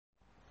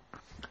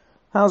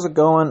How's it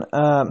going?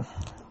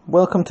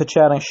 Welcome to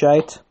Chatting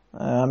Shite.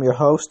 I'm your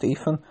host,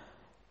 Ethan.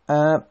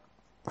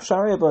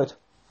 Sorry about,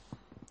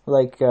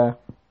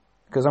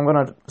 because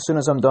as soon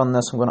as I'm done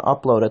this, I'm gonna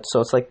upload it, so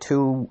it's like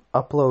 2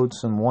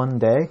 uploads in one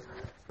day.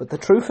 But the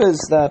truth is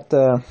that,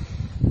 the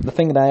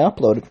thing that I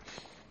uploaded,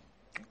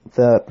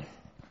 the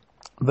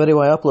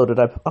video I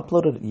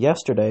uploaded it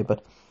yesterday,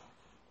 but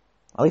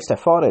at least I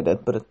thought I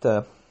did, but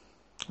it,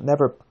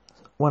 never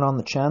went on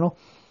the channel.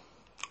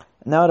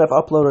 Now that I've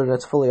uploaded it,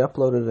 it's fully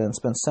uploaded and it's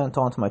been sent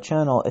onto my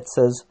channel, it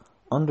says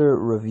under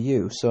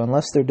review. So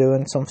unless they're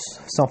doing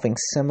something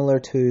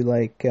similar to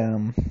like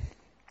YouTube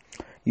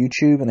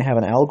and they have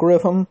an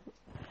algorithm,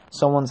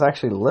 someone's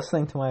actually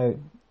listening to my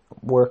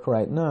work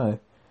right now.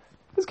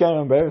 It's kind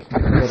of embarrassing,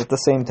 but at the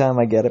same time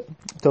I get it.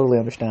 Totally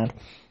understand.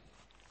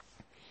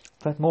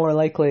 But more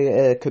likely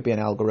it could be an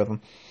algorithm.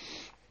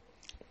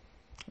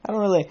 I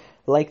don't really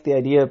like the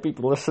idea of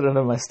people listening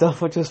to my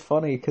stuff, which is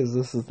funny because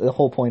this is the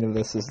whole point of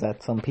this, is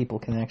that some people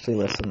can actually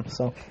listen.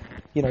 So,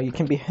 you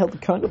can be held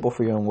accountable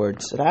for your own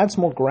words. It adds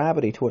more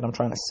gravity to what I'm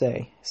trying to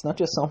say. It's not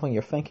just something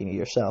you're thinking of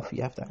yourself.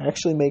 You have to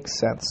actually make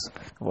sense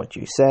of what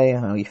you say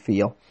and how you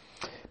feel.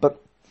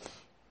 But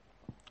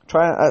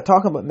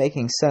talking about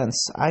making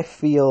sense, I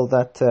feel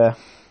that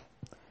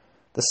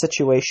the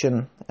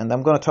situation, and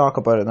I'm going to talk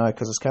about it now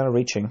because it's kind of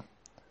reaching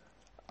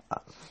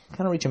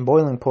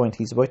boiling point.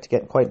 He's about to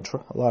get quite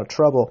a lot of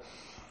trouble.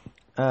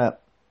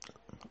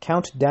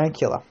 Count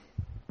Dankula,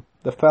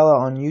 the fella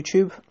on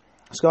YouTube,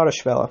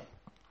 Scottish fella,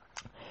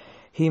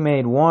 he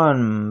made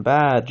one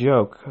bad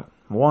joke,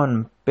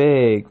 one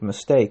big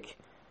mistake.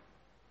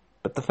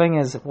 But the thing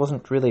is, it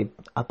wasn't really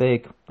a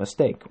big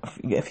mistake.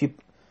 If you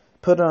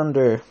put it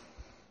under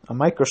a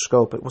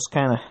microscope, it was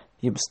kind of,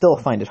 you still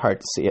find it hard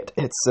to see it.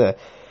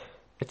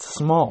 It's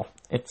small,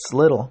 it's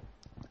little,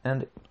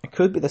 and it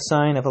could be the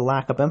sign of a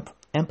lack of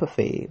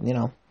empathy,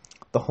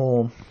 the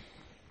whole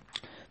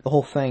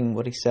thing,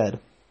 what he said,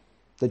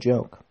 the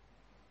joke.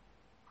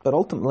 But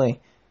ultimately,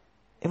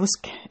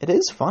 it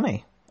is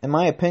funny, in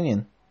my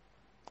opinion.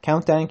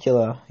 Count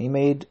Dankula, he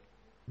made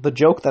the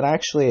joke that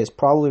actually has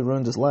probably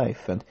ruined his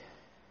life, and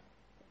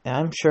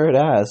I'm sure it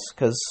has,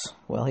 because,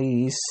 well,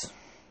 he's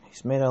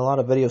made a lot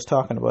of videos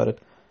talking about it.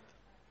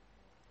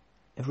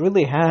 It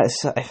really has,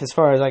 as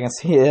far as I can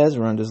see, it has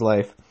ruined his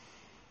life.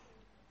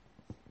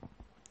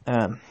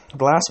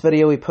 The last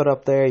video he put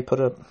up there, he put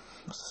up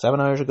 7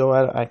 hours ago,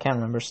 I can't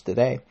remember, it's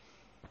today.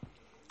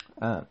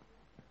 The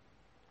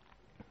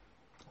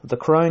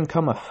Crown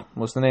Cometh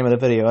was the name of the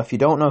video. If you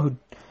don't know who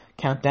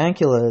Count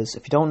Dankula is,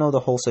 if you don't know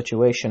the whole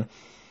situation,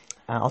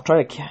 I'll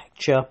try to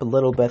catch you up a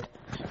little bit,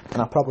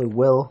 and I probably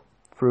will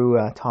through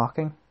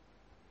talking.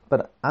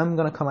 But I'm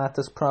going to come at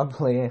this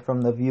probably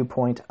from the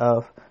viewpoint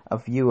of a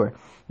viewer.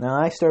 Now,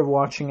 I started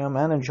watching him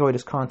and enjoyed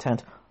his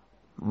content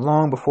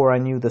long before I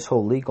knew this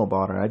whole legal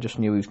bother. I just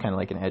knew he was kind of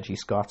like an edgy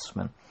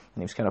Scotsman, and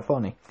he was kind of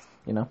funny,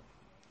 And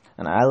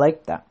I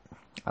liked that.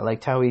 I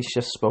liked how he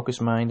just spoke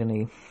his mind, and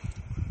he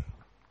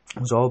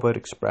was all about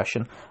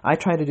expression. I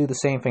try to do the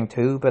same thing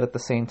too, but at the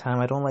same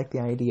time, I don't like the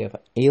idea of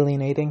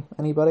alienating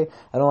anybody.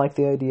 I don't like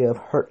the idea of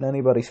hurting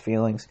anybody's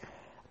feelings.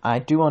 I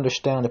do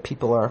understand that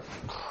people are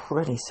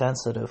pretty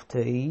sensitive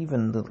to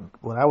even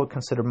what I would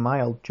consider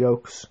mild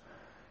jokes.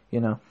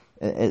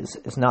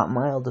 It's not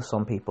mild to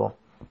some people.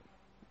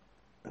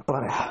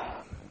 But,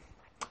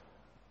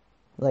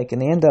 in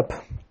the end up,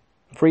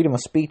 freedom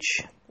of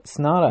speech, it's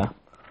not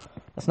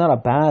a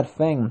bad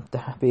thing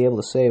to be able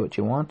to say what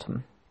you want.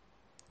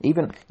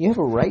 Even, you have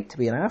a right to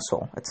be an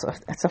asshole.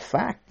 It's a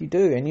fact, you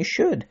do, and you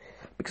should.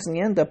 Because in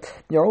the end up,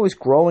 you're always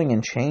growing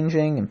and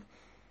changing, and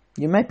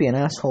you might be an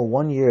asshole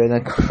one year and a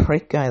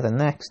great guy the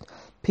next.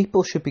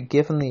 People should be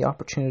given the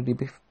opportunity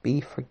to be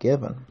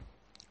forgiven.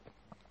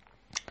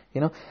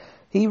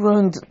 He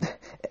ruined...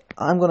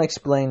 I'm going to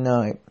explain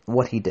now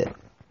what he did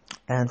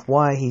and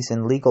why he's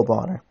in legal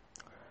bother.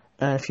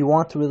 And if you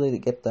want to really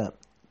get the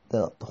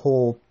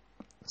whole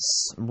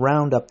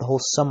roundup, the whole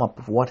sum up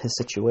of what his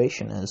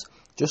situation is,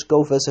 just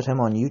go visit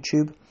him on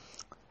YouTube.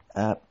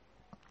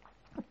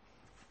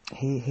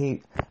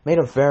 He made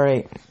a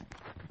very...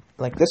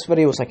 this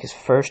video was like his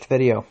first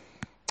video.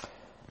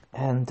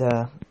 And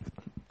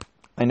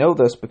I know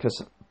this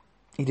because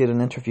he did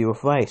an interview with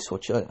Vice,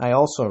 which I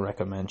also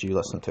recommend you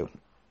listen to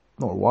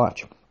or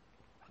watch.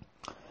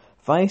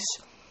 Vice,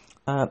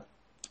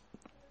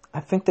 I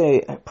think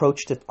they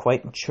approached it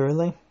quite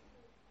maturely.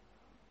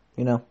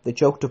 They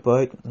joked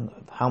about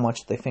how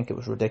much they think it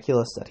was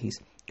ridiculous that he's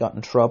got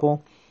in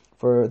trouble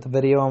for the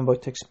video I'm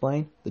about to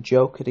explain. The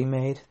joke that he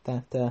made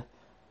that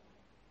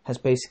has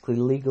basically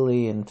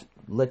legally and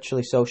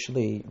literally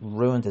socially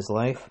ruined his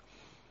life.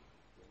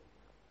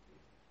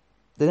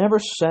 They never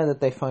said that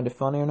they found it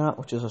funny or not,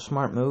 which is a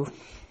smart move,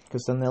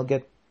 because then they'll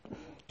get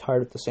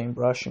tarred with the same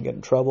brush and get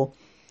in trouble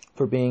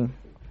for being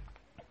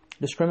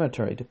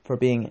discriminatory, for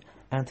being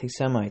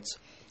anti-Semites.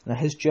 Now,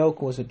 his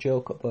joke was a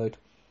joke about,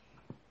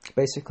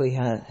 basically,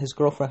 his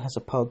girlfriend has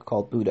a pug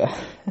called Buddha.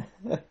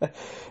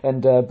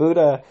 And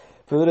Buddha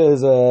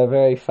is a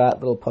very fat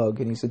little pug,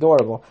 and he's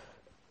adorable.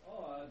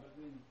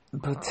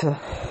 But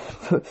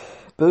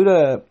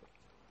Buddha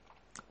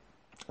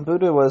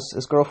was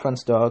his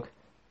girlfriend's dog,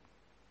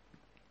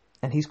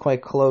 and he's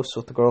quite close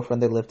with the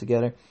girlfriend. They live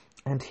together,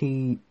 and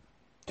he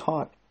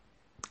taught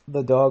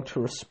the dog to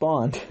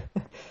respond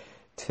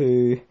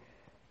to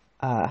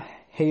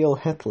Hail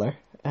Hitler,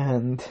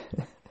 and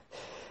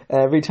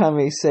every time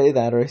he say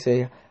that, or he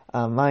say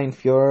Mein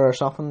Führer or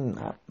something,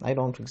 I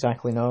don't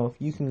exactly know.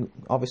 You can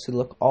obviously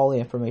look all the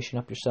information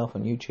up yourself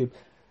on YouTube.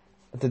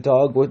 The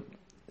dog would,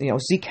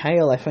 Sieg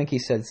Heil, I think he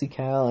said Sieg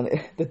Heil,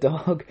 and the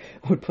dog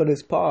would put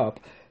his paw up,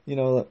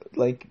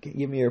 like,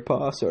 give me your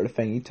paw sort of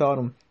thing. He taught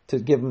him to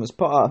give him his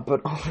paw,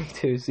 but only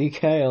to Sieg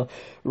Heil,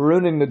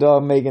 ruining the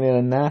dog, making it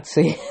a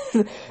Nazi.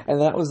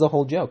 And that was the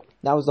whole joke.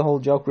 That was the whole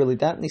joke, really.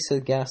 That, and he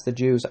said gas the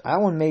Jews.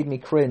 That one made me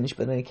cringe,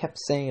 but then he kept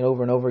saying it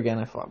over and over again.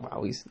 I thought,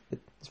 wow, it's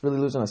really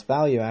losing its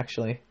value,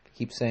 actually.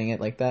 Keep saying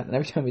it like that. And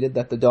every time he did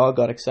that, the dog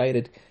got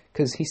excited,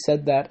 because he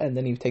said that, and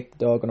then he would take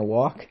the dog on a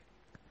walk.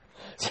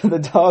 So the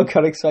dog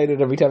got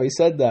excited every time he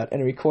said that,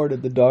 and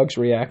recorded the dog's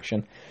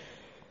reaction.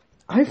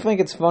 I think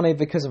it's funny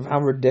because of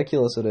how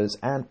ridiculous it is,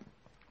 and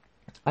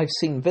I've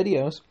seen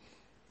videos,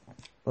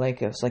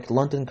 like it's like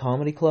London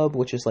Comedy Club,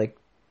 which is like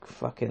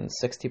fucking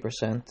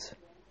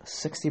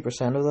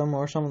 60% of them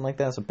or something like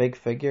that is a big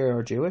figure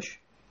are Jewish,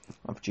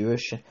 of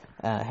Jewish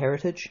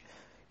heritage,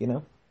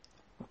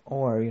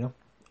 or,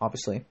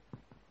 obviously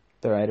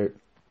they're either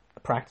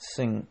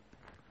practicing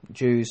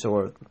Jews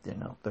or,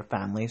 their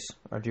families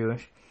are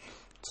Jewish.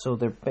 So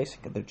they're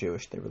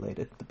Jewish, they're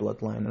related, the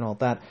bloodline and all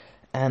that.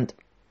 And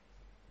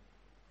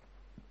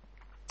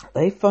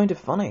they found it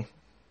funny.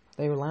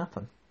 They were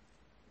laughing.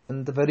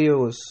 And the video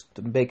was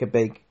to make a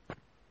big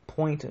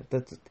point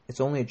that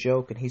it's only a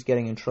joke and he's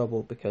getting in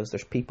trouble because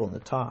there's people in the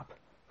top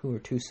who are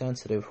too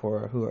sensitive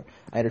or who are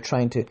either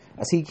trying to,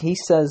 as he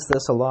says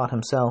this a lot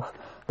himself,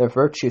 they're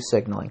virtue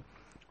signaling.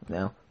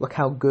 Look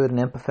how good and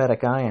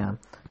empathetic I am.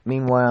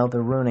 Meanwhile,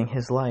 they're ruining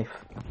his life.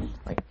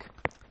 Like,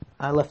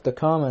 I left a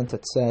comment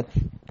that said,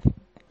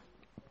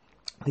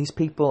 these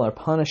people are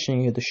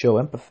punishing you to show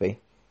empathy.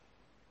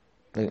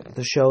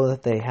 To show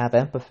that they have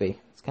empathy.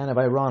 It's kind of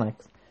ironic.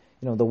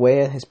 The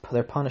way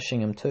they're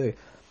punishing him too.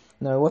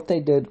 Now, what they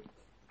did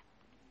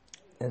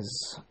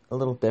is a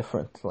little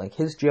different. Like,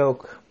 his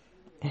joke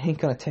ain't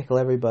gonna tickle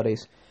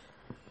everybody's.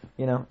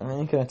 It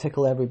ain't gonna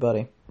tickle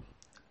everybody.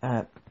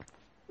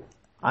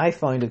 I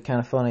find it kind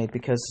of funny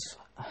because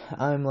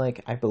I'm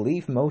like, I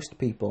believe most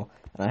people,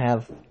 and I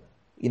have,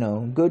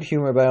 good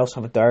humor, but I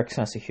also have a dark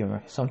sense of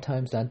humor.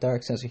 Sometimes that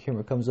dark sense of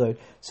humor comes out.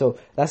 So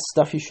that's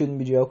stuff you shouldn't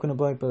be joking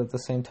about, but at the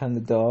same time,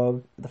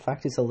 the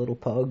fact he's a little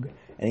pug,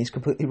 and he's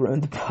completely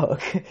ruined the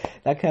pug,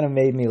 that kind of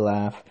made me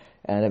laugh,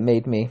 and it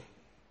made me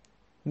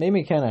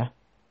kind of,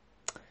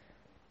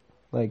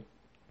 like,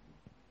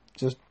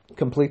 just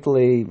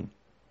completely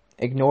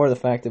ignore the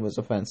fact it was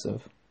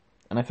offensive.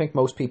 And I think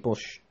most people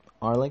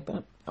are like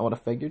that. I would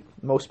have figured.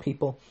 Most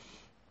people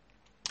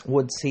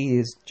would see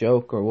his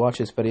joke or watch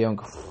his video and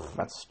go,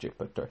 that's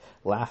stupid, or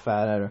laugh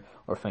at it,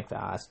 or think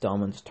that it's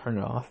dumb and just turn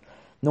it off.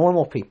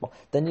 Normal people.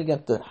 Then you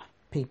get the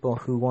people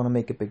who want to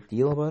make a big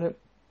deal about it.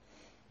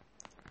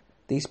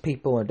 These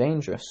people are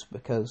dangerous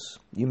because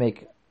you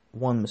make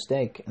one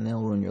mistake and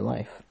they'll ruin your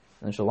life.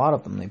 And there's a lot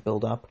of them. They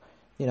build up.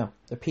 They're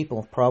people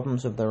with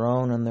problems of their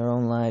own in their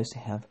own lives.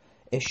 They have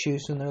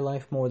issues in their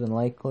life more than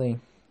likely.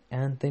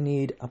 And they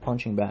need a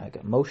punching bag,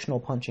 emotional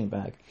punching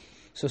bag.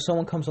 So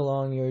someone comes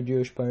along, you're a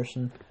Jewish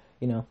person,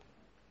 you're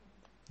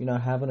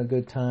not having a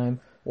good time,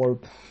 or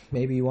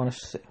maybe you want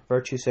to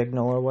virtue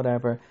signal or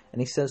whatever,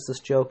 and he says this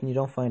joke and you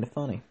don't find it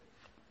funny.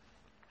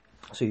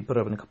 So you put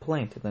up a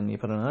complaint, and then you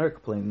put in another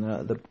complaint,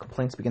 and the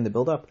complaints begin to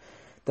build up.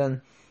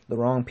 Then the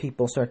wrong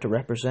people start to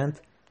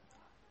represent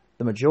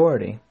the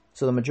majority.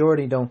 So the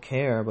majority don't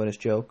care about his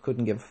joke,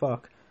 couldn't give a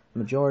fuck. The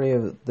majority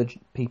of the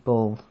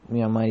people,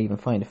 might even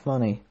find it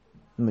funny.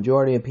 The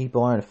majority of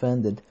people aren't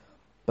offended.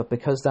 But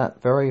because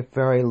that very,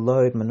 very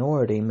loud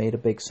minority made a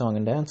big song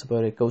and dance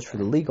about it, it goes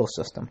through the legal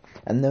system.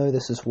 And now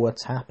this is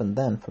what's happened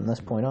then from this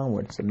point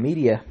onwards. The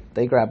media,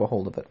 they grab a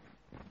hold of it.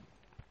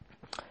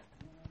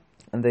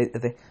 And they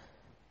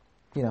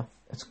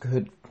it's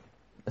good.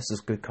 This is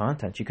good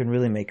content. You can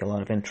really make a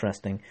lot of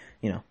interesting,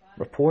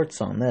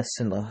 reports on this.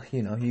 And,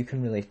 you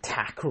can really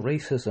attack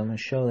racism and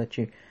show that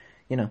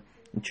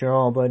that you're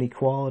all about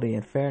equality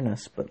and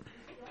fairness. But,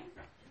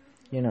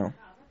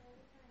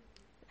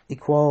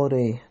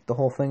 equality, the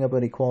whole thing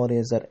about equality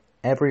is that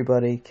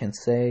everybody can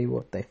say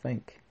what they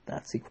think.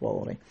 That's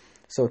equality.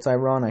 So it's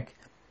ironic.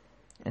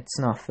 It's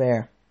not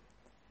fair.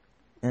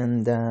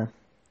 And, I'm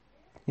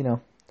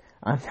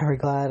very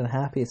glad and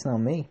happy it's not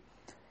me.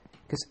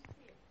 Because,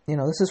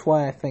 this is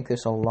why I think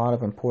there's a lot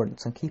of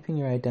importance in keeping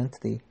your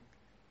identity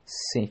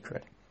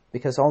secret.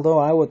 Because although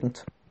I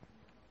wouldn't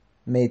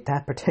made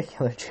that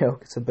particular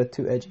joke, it's a bit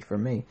too edgy for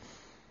me.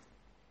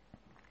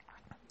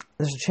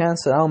 There's a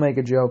chance that I'll make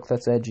a joke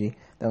that's edgy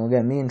that will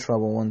get me in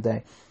trouble one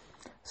day.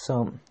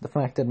 So the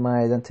fact that my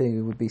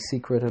identity would be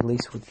secret at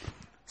least would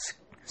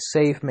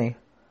save me.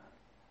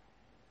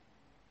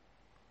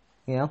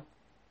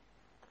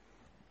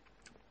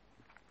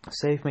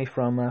 Save me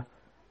from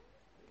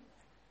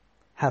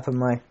having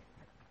my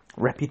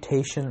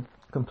reputation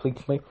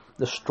completely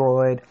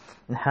destroyed,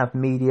 and have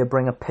media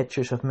bring up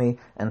pictures of me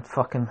and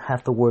fucking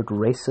have the word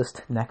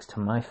racist next to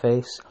my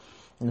face,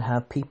 and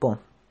have people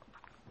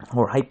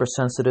who are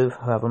hypersensitive,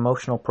 who have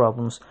emotional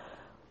problems,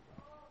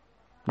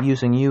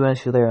 using you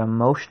as their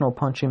emotional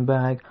punching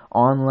bag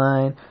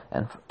online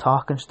and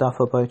talking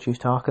stuff about you,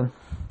 trying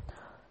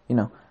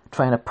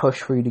to push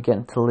for you to get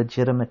into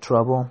legitimate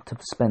trouble, to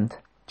spend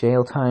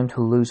jail time,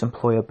 to lose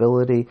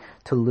employability,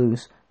 to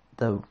lose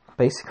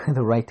basically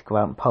the right to go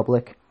out in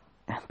public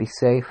and be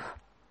safe.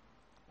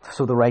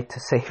 So the right to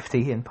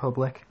safety in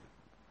public.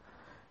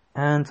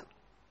 And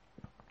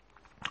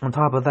on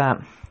top of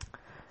that,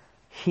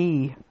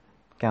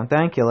 Count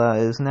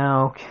Dankula, is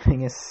now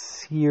getting a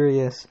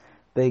serious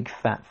big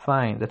fat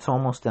fine. It's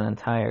almost an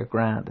entire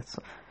grand. It's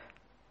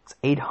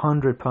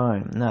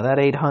 £800. Now that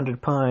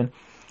 £800,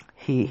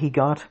 he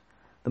got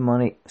the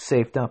money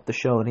saved up to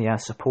show that he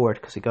has support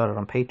because he got it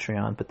on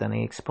Patreon, but then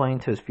he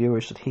explained to his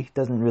viewers that he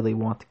doesn't really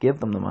want to give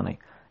them the money,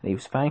 and he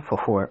was thankful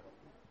for it.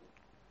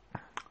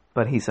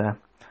 But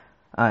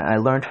I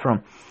learned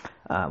from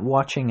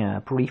watching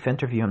a brief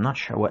interview, I'm not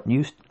sure what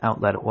news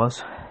outlet it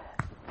was,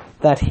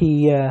 that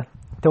he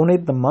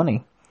donated the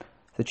money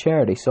to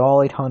charity. So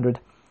all 800,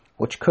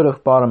 which could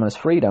have bought him his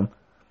freedom,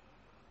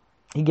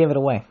 he gave it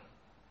away.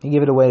 He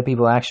gave it away to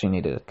people who actually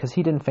needed it, because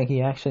he didn't think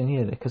he actually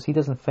needed it, because he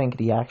doesn't think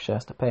that he actually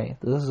has to pay.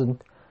 This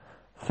isn't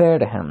fair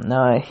to him.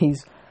 Now,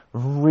 he's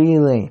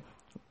really,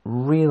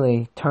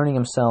 really turning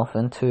himself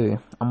into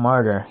a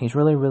martyr. He's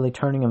really, really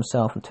turning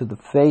himself into the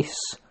face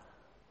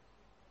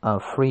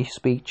of free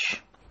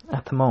speech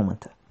at the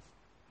moment.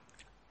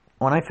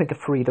 When I think of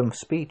freedom of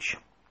speech,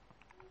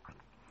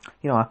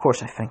 of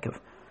course I think of,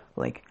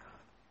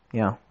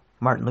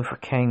 Martin Luther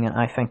King, and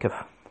I think of,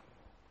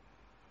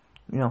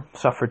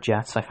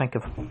 suffragettes, I think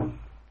of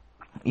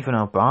even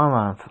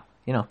Obama,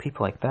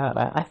 people like that.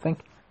 I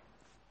think,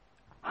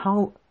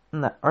 how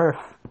on the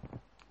earth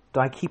do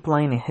I keep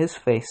lying in his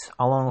face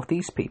along with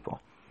these people?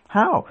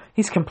 How?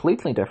 He's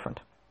completely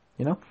different,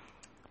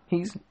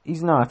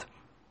 He's not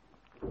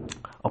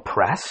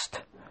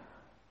oppressed,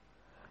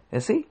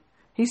 is he?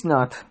 He's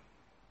not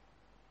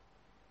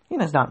in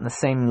the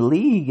same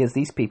league as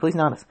these people. He's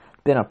not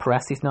been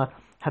oppressed. He's not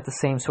had the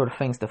same sort of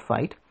things to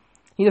fight.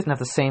 He doesn't have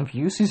the same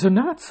views. He's a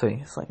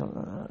Nazi. It's like,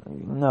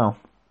 no.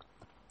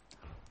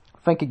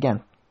 Think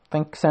again.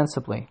 Think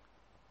sensibly.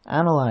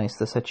 Analyze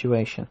the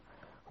situation.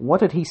 What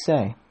did he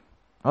say?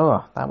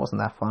 Oh, that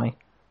wasn't that funny.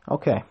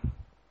 Okay.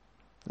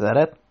 Is that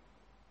it?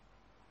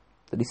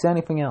 Did he say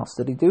anything else?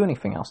 Did he do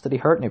anything else? Did he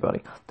hurt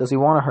anybody? Does he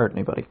want to hurt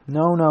anybody?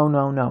 No.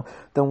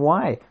 Then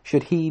why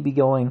should he be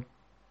going...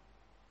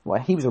 Well,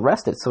 he was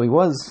arrested, so he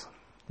wasn't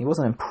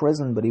in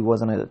prison, but he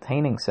was in a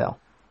detaining cell.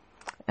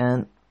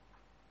 And,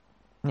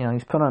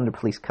 he's put under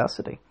police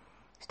custody.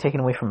 He's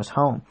taken away from his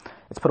home.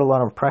 It's put a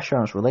lot of pressure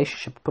on his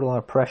relationship, put a lot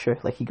of pressure,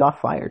 he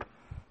got fired.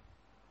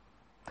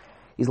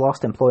 He's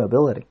lost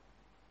employability.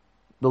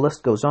 The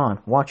list goes on.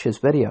 Watch his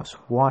videos.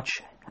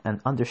 Watch and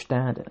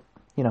understand it.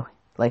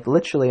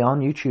 Literally on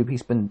YouTube,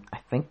 he's been, I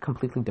think,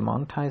 completely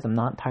demonetized. I'm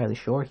not entirely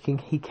sure.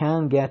 He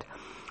can get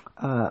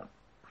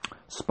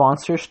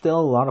sponsors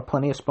still.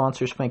 Plenty of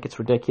sponsors think it's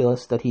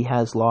ridiculous that he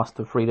has lost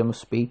the freedom of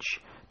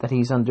speech, that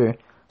he's under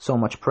so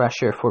much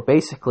pressure for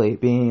basically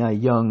being a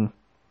young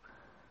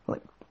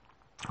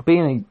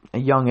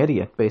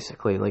idiot,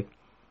 basically.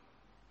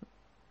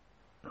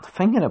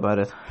 Thinking about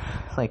it,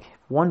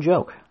 one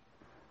joke.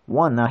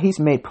 Now, he's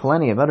made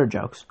plenty of other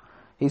jokes.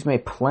 He's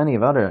made plenty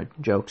of other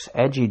jokes,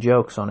 edgy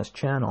jokes on his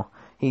channel.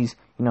 He's,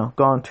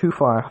 gone too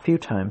far a few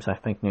times, I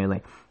think,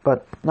 nearly.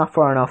 But not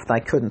far enough that I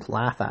couldn't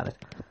laugh at it.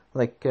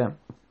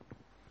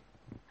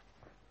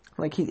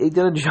 He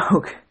did a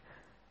joke.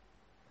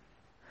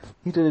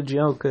 He did a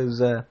joke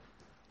as,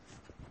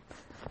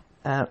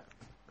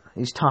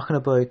 he's talking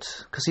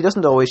about, because he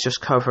doesn't always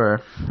just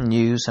cover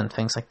news and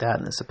things like that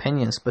and his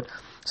opinions, but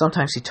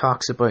sometimes he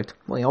talks about,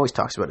 he always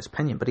talks about his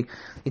opinion, but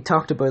he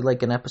talked about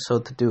an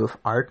episode to do with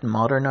art and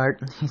modern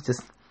art, and he's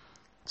just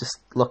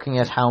looking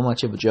at how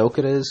much of a joke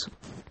it is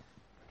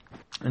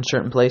in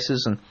certain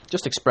places, and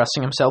just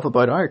expressing himself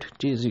about art.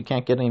 Jesus, you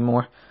can't get any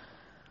more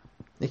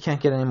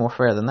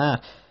fair than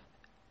that.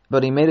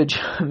 But he made a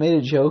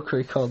joke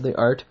where he called the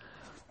art,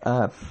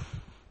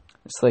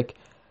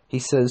 he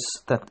says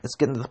that it's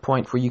getting to the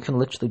point where you can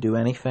literally do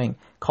anything,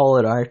 call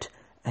it art,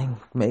 and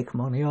make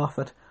money off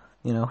it.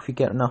 If you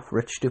get enough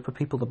rich, stupid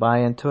people to buy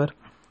into it.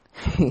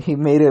 He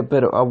made a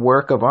bit of a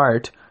work of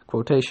art,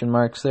 quotation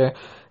marks there,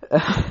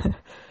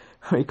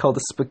 where he called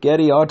it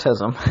spaghetti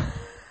autism.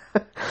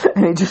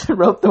 And he just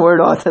wrote the word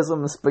autism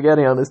and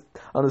spaghetti on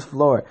his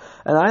floor.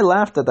 And I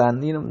laughed at that,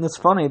 and it's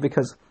funny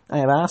because I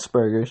have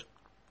Asperger's,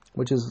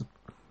 which is...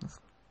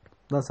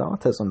 that's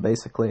autism,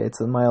 basically.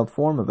 It's a mild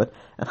form of it.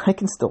 And I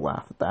can still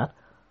laugh at that.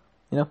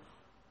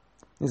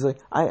 He's like,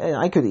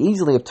 I could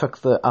easily have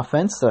took the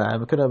offense to that.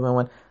 I could have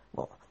went,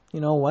 well,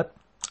 you know what?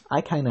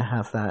 I kind of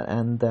have that.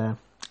 And I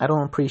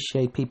don't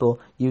appreciate people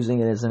using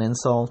it as an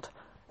insult.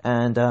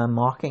 and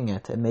mocking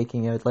it and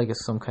making it like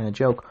it's some kind of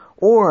joke.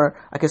 Or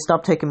I could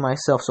stop taking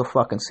myself so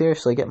fucking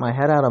seriously, get my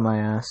head out of my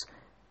ass,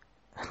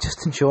 and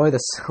just enjoy the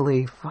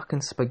silly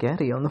fucking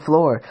spaghetti on the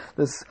floor.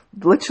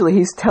 Literally,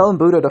 he's telling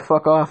Buddha to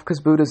fuck off because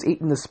Buddha's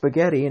eating the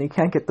spaghetti and he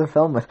can't get to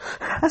film it.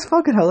 That's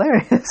fucking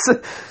hilarious.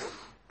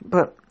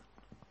 But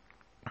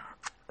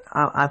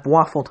I've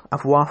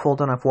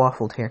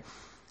waffled here.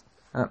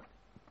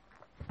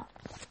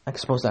 I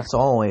suppose that's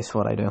always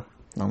what I do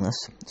on this.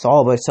 It's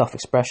all about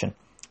self-expression.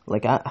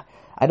 Like,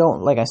 I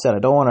don't, like I said, I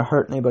don't want to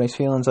hurt anybody's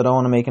feelings. I don't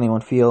want to make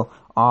anyone feel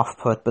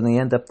off-put. But in the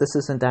end up, this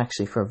isn't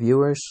actually for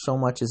viewers so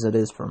much as it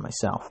is for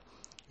myself.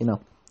 You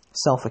know,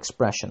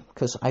 self-expression.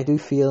 Because I do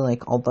feel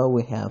like, although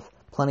we have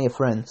plenty of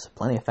friends,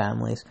 plenty of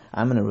families,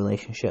 I'm in a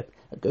relationship,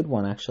 a good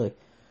one actually,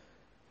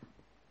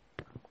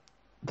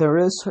 there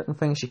is certain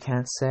things you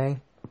can't say,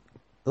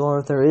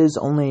 or there is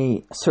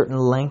only a certain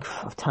length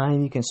of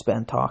time you can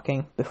spend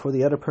talking before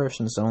the other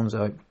person zones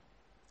out,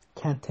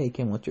 can't take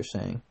in what you're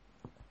saying,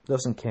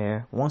 doesn't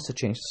care, wants to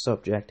change the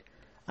subject.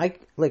 I've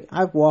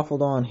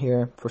waffled on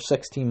here for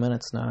 16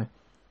 minutes now,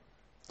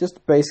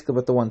 just basically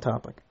with the one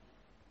topic.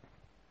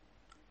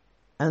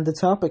 And the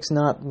topic's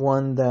not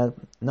one that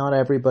not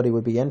everybody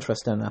would be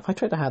interested in. If I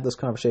tried to have this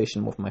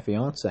conversation with my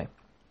fiance,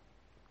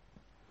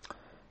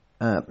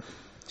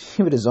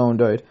 she would have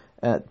zoned out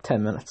at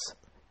 10 minutes,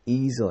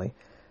 easily.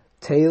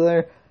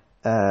 Taylor,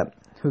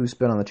 who's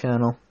been on the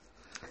channel,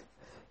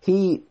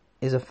 he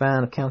is a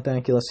fan of Count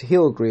Dankula, so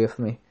he'll agree with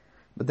me.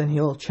 But then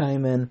he'll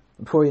chime in.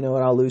 Before you know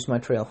it, I'll lose my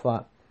trail of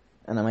thought,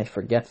 and I might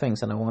forget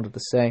things that I wanted to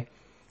say.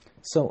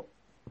 So,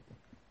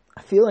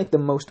 I feel like the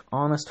most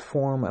honest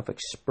form of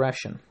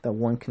expression that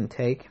one can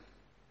take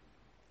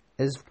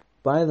is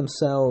by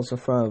themselves in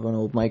front of an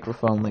old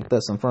microphone like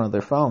this, in front of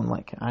their phone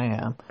like I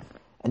am,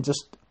 and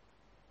just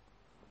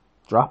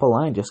drop a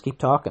line, just keep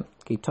talking.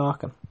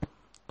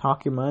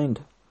 Talk your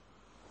mind.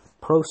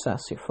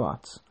 Process your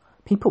thoughts.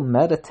 People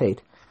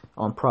meditate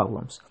on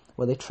problems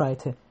where they try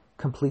to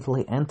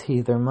completely empty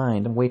their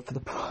mind and wait for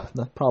the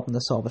problem to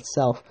solve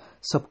itself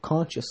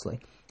subconsciously.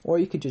 Or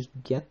you could just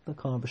get the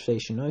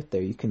conversation out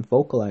there. You can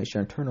vocalize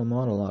your internal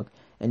monologue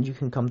and you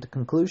can come to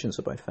conclusions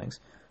about things.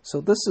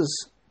 So this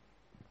is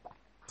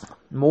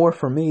more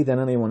for me than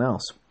anyone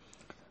else.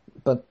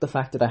 But the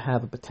fact that I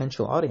have a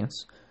potential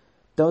audience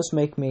does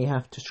make me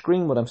have to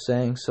screen what I'm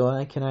saying so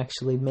I can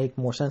actually make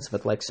more sense of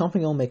it. Like,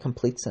 something will make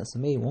complete sense to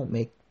me won't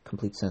make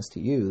complete sense to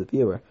you, the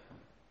viewer.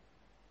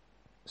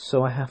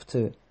 So I have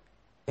to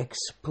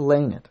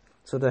explain it.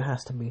 So there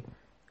has to be,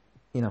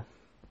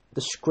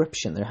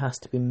 description. There has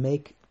to be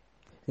it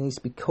needs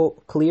to be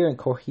clear and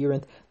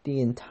coherent the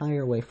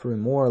entire way through,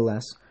 more or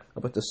less,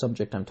 about the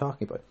subject I'm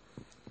talking about.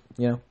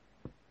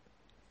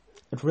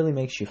 It really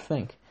makes you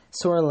think.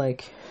 Sort of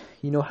like,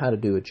 you know how to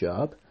do a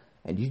job,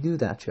 and you do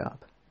that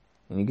job.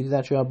 And you do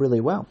that job really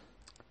well.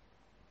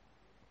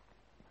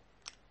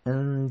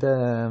 And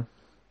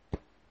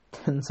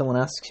then someone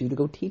asks you to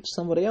go teach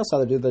somebody else how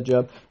to do the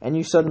job, and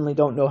you suddenly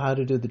don't know how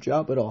to do the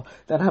job at all.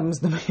 That happens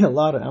to me a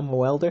lot. I'm a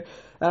welder.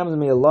 That happens to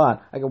me a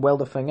lot. I can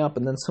weld a thing up,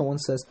 and then someone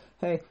says,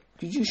 "Hey,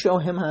 did you show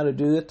him how to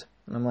do it?"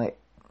 And I'm like,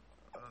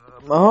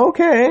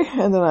 "Okay."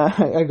 And then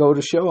I go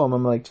to show him.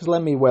 I'm like, "Just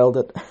let me weld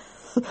it.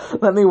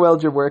 Let me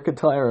weld your work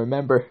until I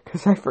remember,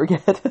 because I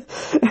forget."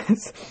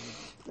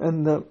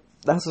 And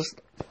that's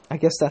just, I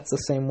guess that's the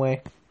same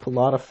way for a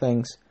lot of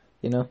things,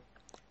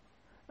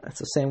 That's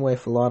the same way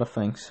for a lot of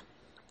things.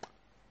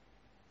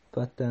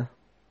 But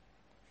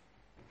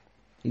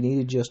you need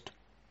to just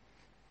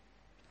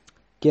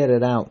get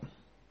it out.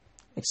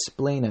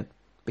 Explain it.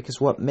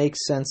 Because what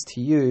makes sense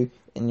to you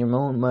in your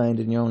own mind,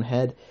 in your own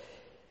head,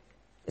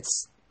 it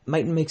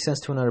mightn't make sense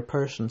to another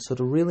person. So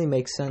to really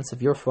make sense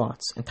of your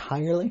thoughts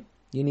entirely,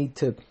 you need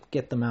to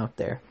get them out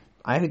there.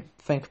 I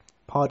think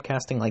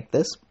podcasting like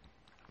this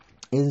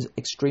is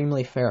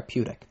extremely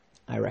therapeutic.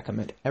 I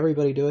recommend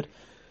everybody do it.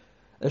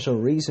 There's a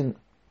reason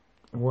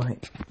why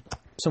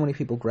so many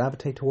people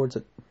gravitate towards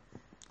it.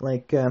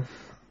 Like,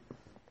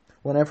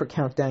 whenever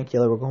Count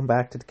Dankula, we're going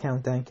back to the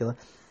Count Dankula,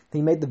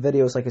 he made the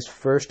videos like his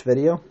first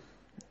video.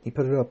 He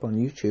put it up on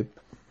YouTube.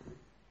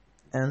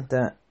 And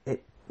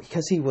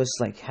because he was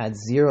had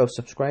 0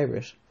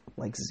 subscribers,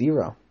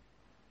 0.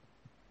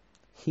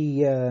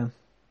 He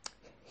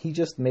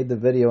just made the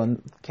video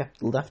and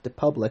left it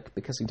public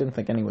because he didn't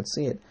think anyone would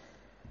see it.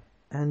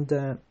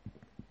 And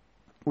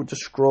would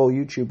just scroll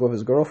YouTube with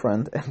his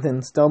girlfriend and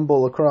then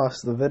stumble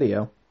across the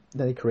video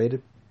that he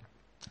created,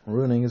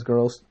 ruining his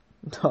girl's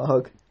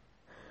dog.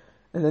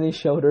 And then he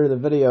showed her the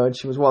video and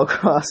she was well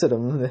cross at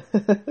him.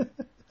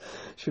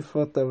 She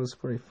thought that was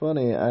pretty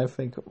funny, I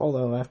think,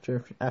 although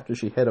after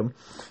she hit him,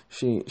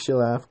 she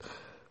laughed.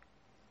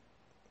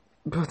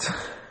 But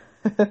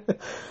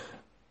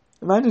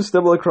imagine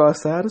stumble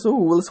across that. Oh,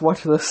 well, let's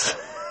watch this.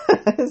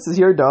 This is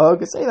your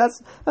dog. Say,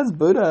 that's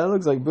Buddha. That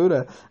looks like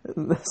Buddha.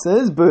 This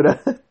is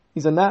Buddha.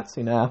 He's a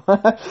Nazi now.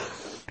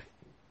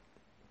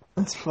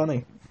 That's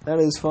funny. That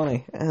is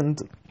funny. And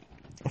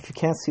if you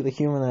can't see the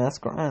humor in that,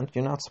 Grant,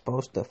 you're not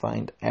supposed to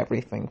find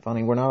everything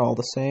funny. We're not all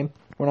the same.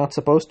 We're not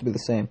supposed to be the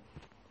same.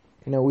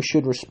 You know, we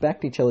should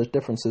respect each other's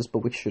differences, but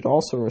we should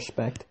also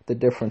respect the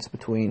difference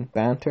between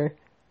banter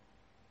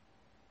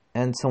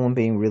and someone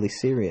being really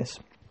serious.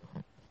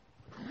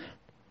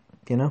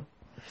 You know?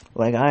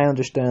 Like, I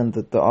understand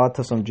that the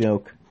autism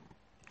joke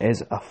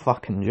is a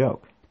fucking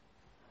joke.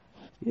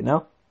 You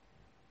know?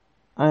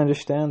 I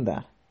understand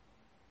that.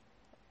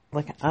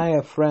 Like, I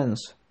have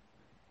friends,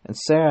 and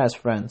Sarah has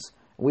friends.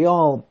 We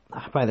all,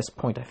 by this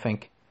point, I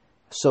think,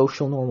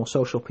 normal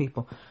social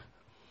people,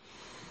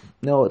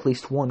 know at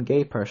least one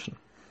gay person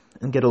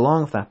and get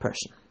along with that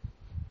person.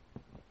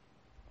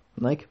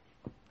 Like,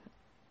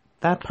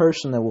 that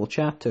person that we'll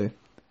chat to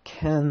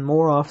can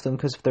more often,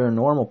 because if they're a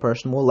normal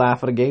person, will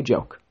laugh at a gay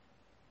joke.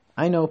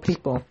 I know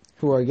people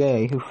who are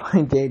gay who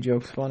find gay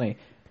jokes funny.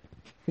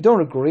 You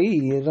don't agree,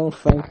 you don't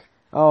think,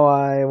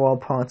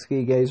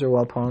 Ponsky, gays are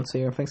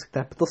Ponsky, or things like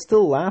that, but they'll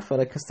still laugh at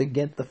it because they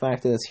get the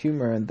fact that it's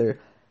humor and they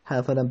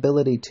have an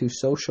ability to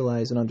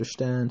socialize and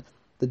understand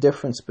the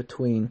difference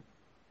between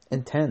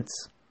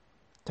intents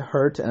to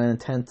hurt and an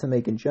intent to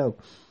make a joke.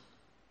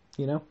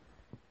 You know?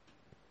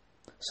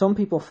 Some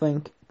people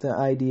think the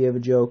idea of a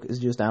joke is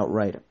just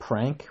outright a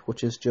prank,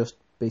 which is just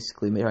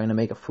basically trying to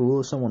make a fool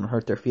of someone and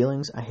hurt their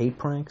feelings. I hate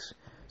pranks.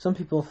 Some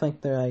people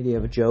think their idea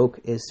of a joke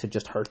is to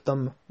just hurt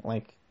them,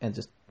 like, and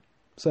just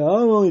say,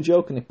 oh, I'm only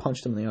joking, and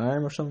punch them in the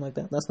arm or something like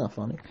that. That's not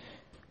funny.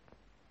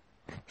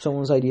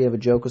 Someone's idea of a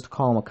joke is to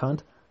call them a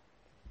cunt.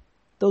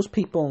 Those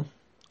people,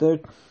 they're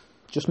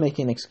just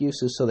making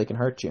excuses so they can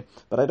hurt you.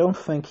 But I don't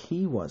think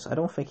he was. I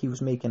don't think he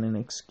was making an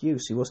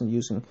excuse. He wasn't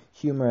using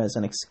humor as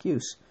an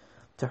excuse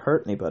to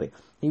hurt anybody.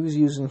 He was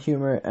using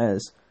humor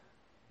as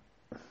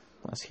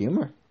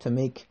humor to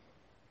make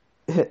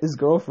his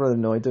girlfriend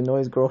annoyed, to annoy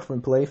his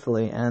girlfriend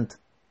playfully, and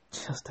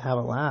just to have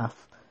a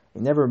laugh. He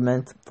never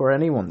meant for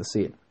anyone to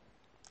see it.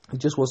 He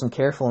just wasn't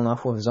careful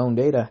enough with his own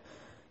data,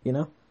 you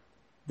know?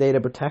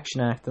 Data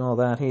Protection Act and all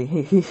that.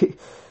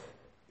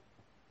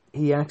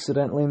 He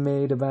accidentally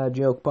made a bad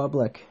joke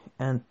public,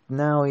 and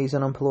now he's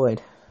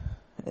unemployed.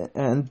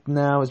 And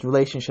now his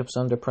relationship's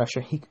under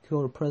pressure. He could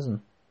go to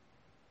prison.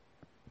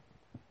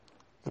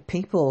 The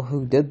people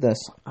who did this,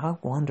 I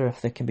wonder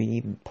if they can be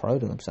even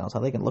proud of themselves,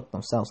 how they can look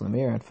themselves in the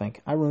mirror and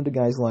think, I ruined a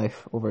guy's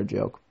life over a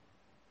joke.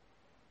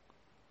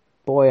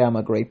 Boy, I'm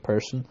a great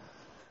person.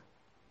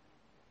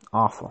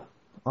 Awful.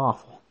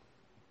 Awful.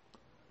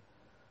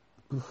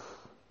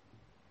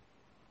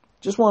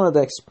 Just wanted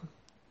to...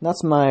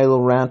 That's my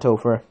little rant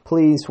over.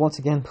 Please, once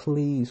again,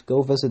 please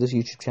go visit his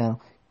YouTube channel.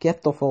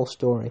 Get the full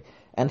story.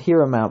 And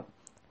hear him out.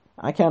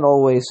 I can't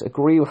always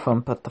agree with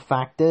him, but the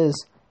fact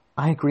is,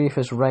 I agree with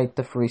his right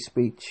to free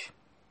speech.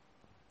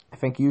 I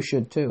think you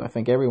should too. I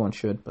think everyone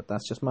should, but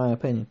that's just my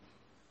opinion.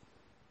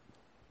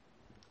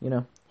 You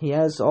know, he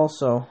has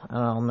also, and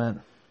I'll admit,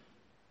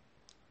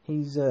 he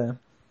is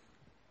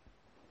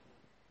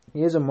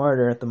a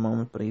martyr at the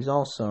moment, but he's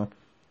also,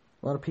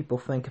 a lot of people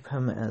think of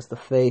him as the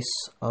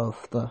face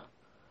of the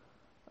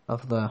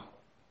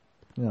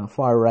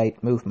far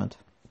right movement.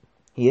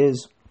 He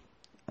is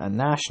a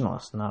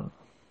nationalist, not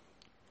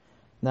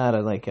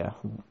a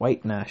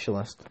white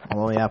nationalist,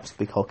 although he happens to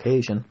be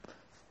Caucasian,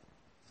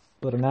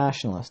 but a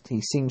nationalist.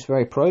 He seems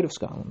very proud of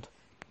Scotland,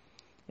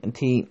 and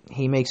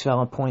he makes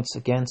valid points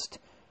against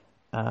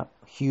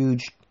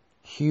huge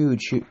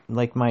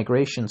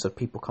migrations of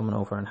people coming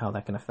over and how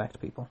that can affect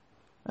people.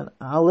 And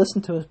I'll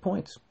listen to his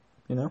points,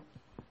 you know.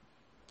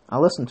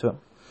 I'll listen to him.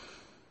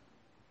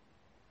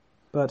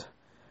 But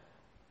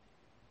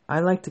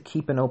I like to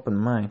keep an open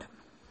mind.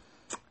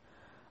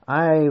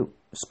 I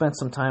spent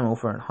some time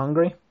over in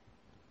Hungary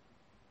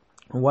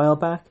a while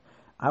back.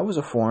 I was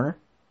a foreigner.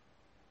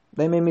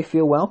 They made me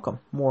feel welcome,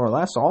 more or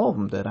less. All of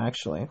them did,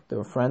 actually. They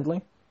were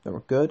friendly. They were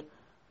good.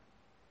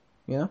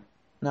 You know?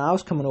 Now, I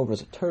was coming over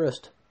as a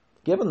tourist,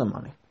 giving them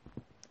money.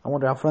 I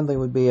wonder how friendly it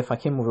would be if I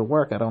came over to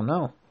work. I don't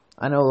know.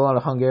 I know a lot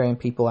of Hungarian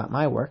people at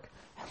my work.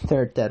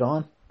 They're dead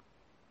on.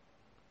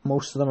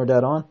 Most of them are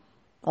dead on.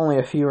 Only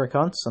a few are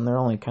cunts, and they're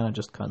only kind of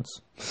just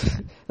cunts.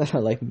 They're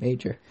not like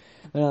major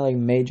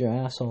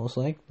assholes,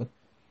 but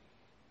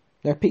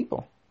they're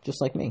people,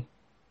 just like me.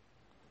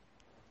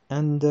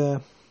 And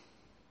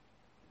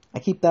I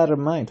keep that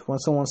in mind. When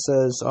someone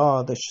says,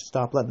 oh, they should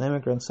stop letting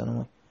immigrants in, I'm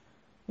like,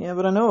 yeah,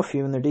 but I know a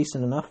few, and they're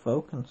decent enough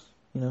folk, and,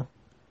 you know,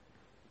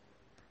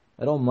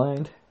 I don't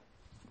mind.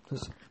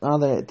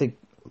 They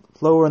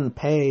lowering the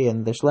pay,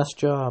 and there's less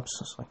jobs.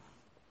 It's like,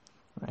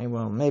 right,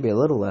 well, maybe a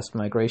little less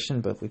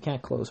migration, but we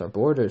can't close our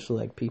borders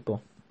like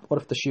people.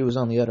 What if the shoe was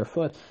on the other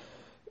foot?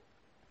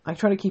 I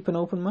try to keep an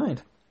open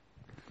mind.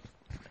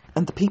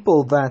 And the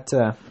people that,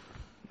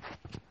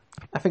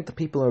 I think the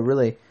people are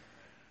really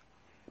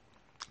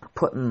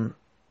putting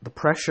the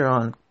pressure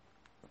on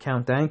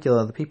Count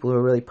Dankula, the people who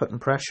are really putting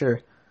pressure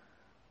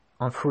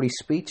on free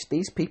speech,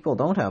 these people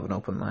don't have an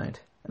open mind.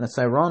 And it's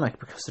ironic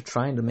because they're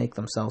trying to make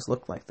themselves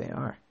look like they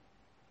are.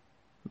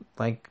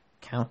 Like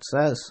Count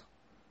says,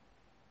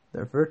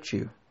 they're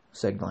virtue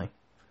signaling.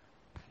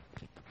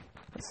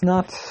 That's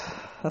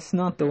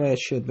not the way it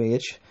should be.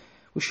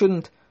 We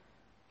shouldn't,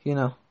 you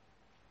know,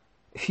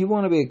 if you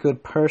want to be a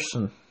good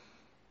person,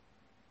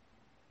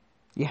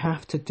 You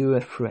have to do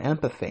it through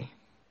empathy.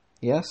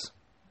 Yes?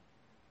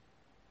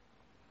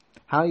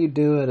 How you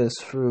do it is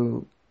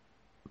through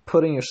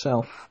putting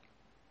yourself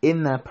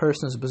in that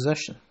person's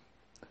position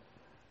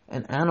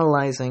and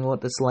analyzing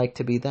what it's like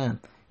to be them.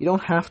 You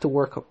don't have to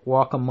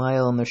walk a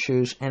mile in their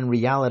shoes in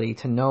reality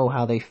to know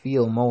how they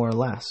feel, more or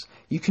less.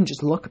 You can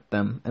just look at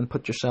them and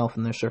put yourself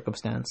in their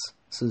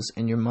circumstances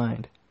in your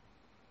mind.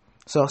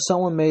 So if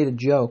someone made a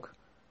joke,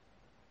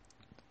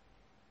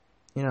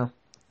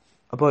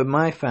 about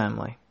my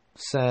family,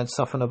 said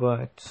something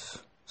about,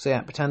 say,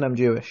 pretend I'm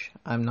Jewish.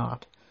 I'm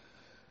not.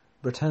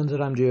 Pretend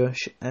that I'm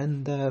Jewish,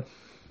 and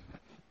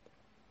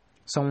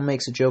someone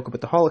makes a joke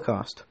about the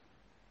Holocaust.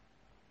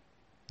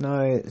 No,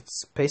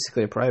 it's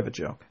basically a private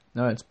joke.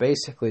 No, it's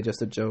basically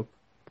just a joke.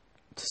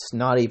 It's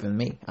not even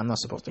me. I'm not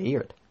supposed to hear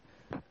it.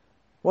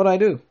 What I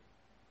do?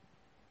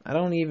 I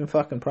don't even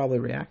fucking probably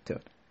react to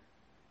it.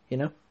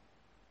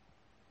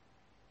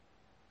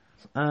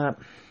 I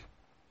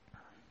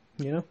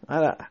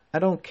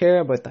don't care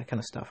about that kind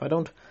of stuff. I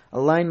don't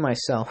align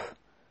myself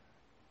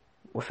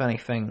with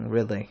anything,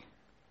 really.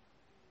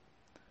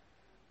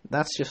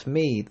 That's just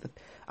me.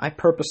 I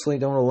purposely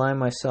don't align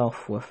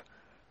myself with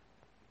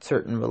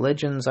certain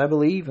religions. I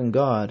believe in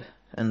God,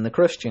 and the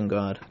Christian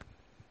God.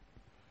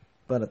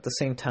 But at the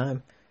same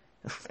time,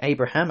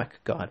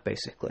 Abrahamic God,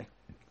 basically.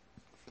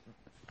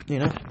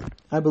 I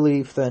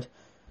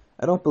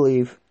don't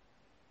believe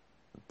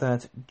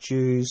that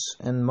Jews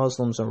and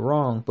Muslims are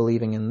wrong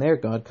believing in their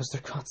God, because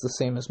their God's the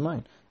same as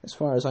mine. As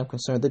far as I'm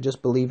concerned, they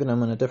just believe in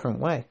him in a different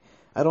way.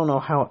 I don't know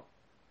how...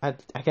 I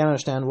can't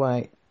understand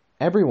why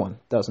everyone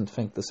doesn't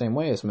think the same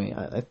way as me.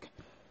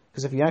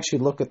 Because if you actually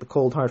look at the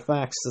cold hard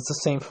facts, it's the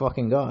same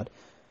fucking God.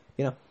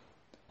 And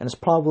it's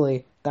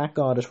probably that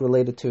God is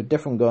related to a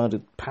different God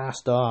that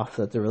passed off,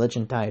 that the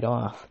religion died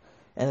off.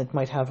 And it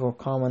might have a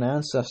common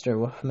ancestor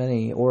with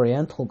many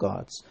Oriental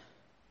gods.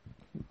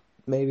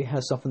 Maybe it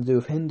has something to do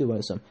with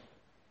Hinduism.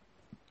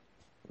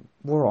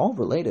 We're all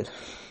related.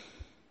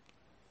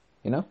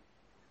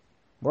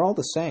 We're all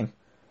the same.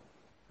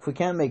 If we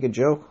can't make a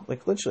joke,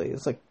 literally,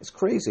 it's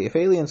crazy. If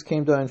aliens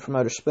came down from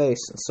outer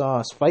space and saw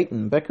us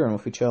fighting, bickering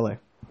with each other,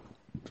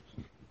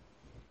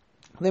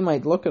 they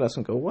might look at us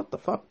and go, what the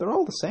fuck? They're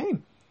all the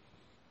same.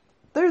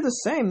 They're the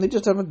same. They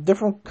just have a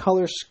different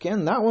color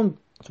skin. That one's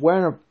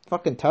wearing a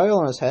fucking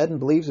towel on his head and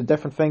believes a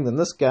different thing than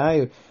this guy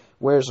who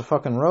wears a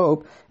fucking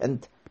robe.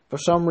 And for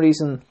some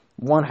reason,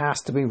 one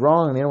has to be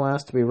wrong and the other one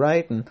has to be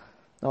right. And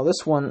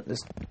this one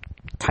is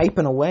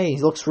typing away.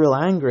 He looks real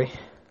angry.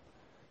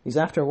 He's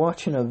after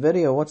watching a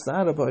video. What's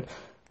that about?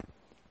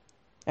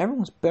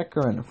 Everyone's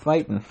bickering and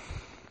fighting.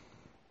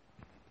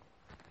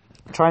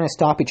 Trying to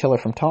stop each other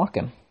from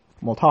talking.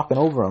 While talking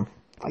over them.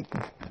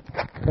 Fighting.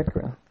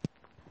 Bickering.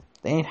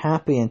 They ain't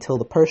happy until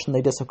the person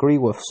they disagree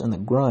with's in the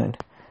ground.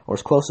 Or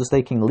as close as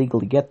they can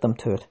legally get them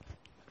to it.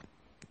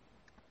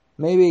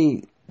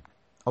 Maybe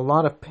a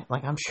lot of...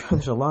 I'm sure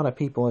there's a lot of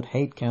people that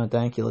hate Count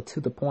Dankula to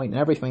the point,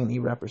 and everything he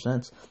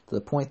represents, to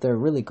the point they're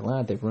really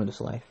glad they've ruined his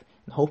life.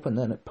 And hoping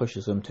that it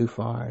pushes him too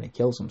far and he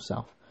kills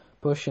himself.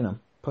 Pushing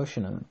him.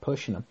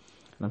 And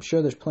I'm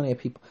sure there's plenty of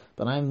people,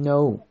 but I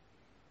know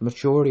the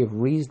majority of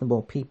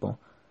reasonable people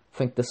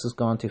think this has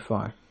gone too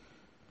far.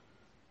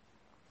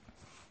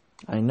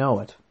 I know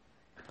it.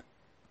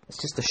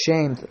 It's just a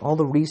shame that all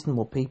the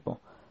reasonable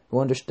people who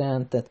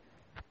understand that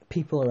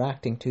people are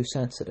acting too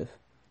sensitive,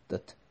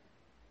 that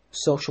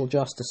social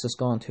justice has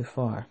gone too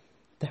far,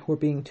 that we're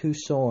being too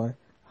sore,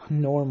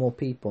 normal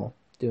people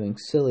doing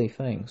silly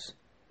things.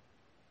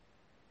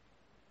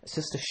 It's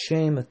just a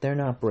shame that they're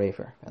not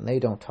braver and they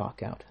don't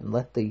talk out and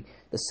let the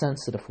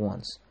sensitive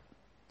ones,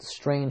 the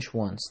strange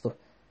ones, the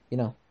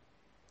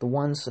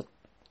ones that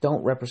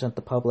don't represent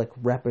the public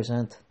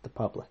represent the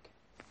public.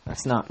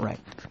 That's not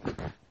right.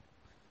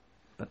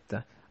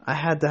 But I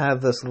had to have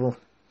this little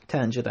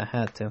tangent. I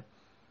had to.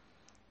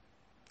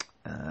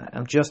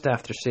 I'm just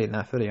after seeing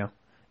that video,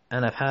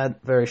 and I've had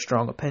very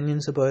strong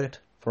opinions about it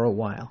for a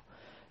while.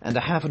 And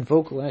I haven't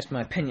vocalized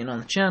my opinion on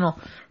the channel.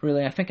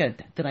 Really, I think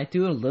did I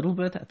do a little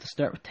bit at the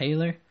start with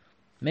Taylor?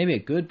 Maybe a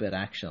good bit,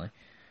 actually.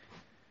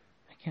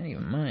 I can't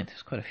even mind.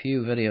 It's quite a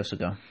few videos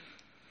ago.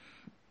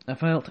 I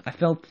felt a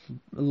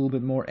little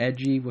bit more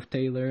edgy with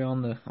Taylor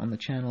on the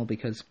channel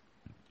because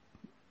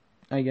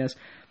I guess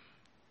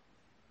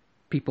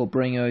people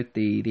bring out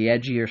the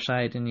edgier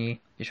side and you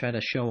try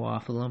to show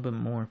off a little bit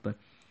more. But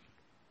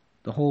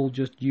the whole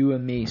just you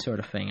and me sort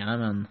of thing.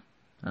 I'm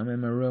in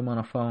my room on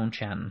a phone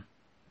chatting.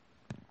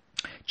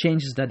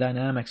 Changes the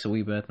dynamics a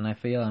wee bit, and I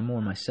feel I'm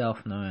more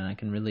myself now, and I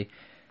can really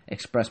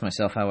express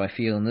myself how I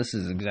feel, and this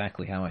is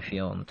exactly how I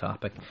feel on the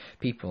topic.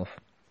 People,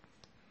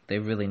 they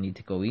really need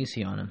to go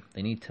easy on him.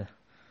 They need to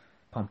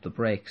pump the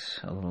brakes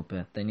a little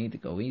bit. They need to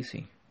go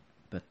easy,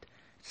 but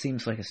it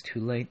seems like it's too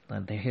late.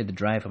 They're here to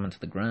drive him into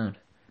the ground.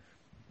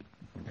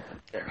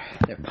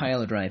 They're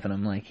pile driving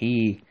him like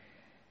he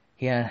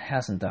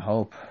hasn't a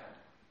hope.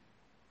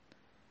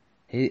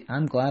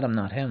 I'm glad I'm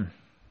not him.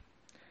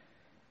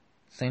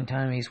 Same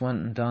time, he's went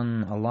and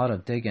done a lot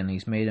of digging.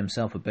 He's made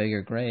himself a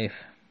bigger grave.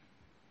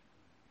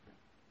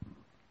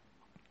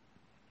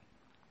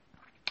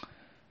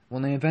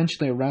 when they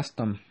eventually arrest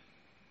him,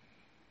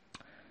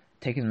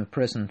 taking him to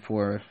prison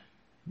for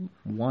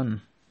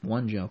one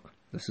joke.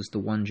 This is the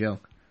one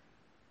joke.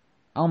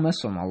 I'll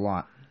miss him a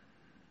lot,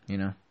 you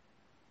know.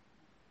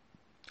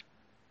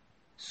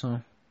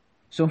 So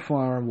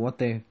far, what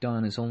they've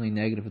done has only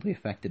negatively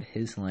affected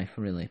his life,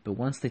 really. But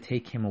once they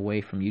take him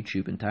away from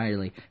YouTube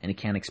entirely, and he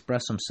can't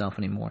express himself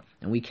anymore,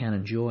 and we can't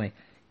enjoy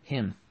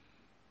him,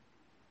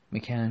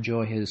 we can't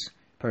enjoy his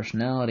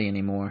personality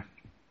anymore,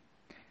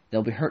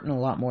 they'll be hurting a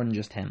lot more than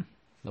just him.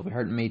 They'll be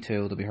hurting me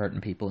too. They'll be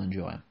hurting people who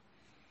enjoy him.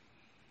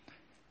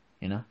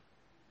 You know?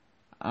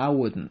 I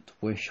wouldn't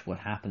wish what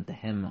happened to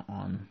him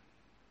on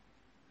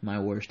my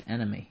worst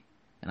enemy.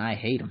 And I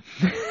hate him.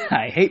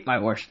 I hate my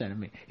worst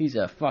enemy. He's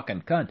a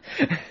fucking cunt.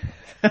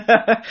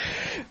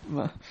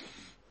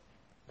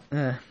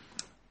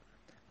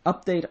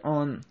 Update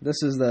on...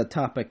 This is the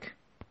topic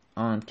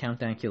on Count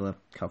Dankula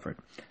covered.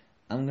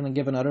 I'm going to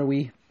give another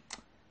wee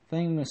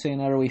thing. I'm going to say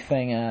another wee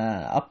thing.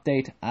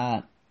 Update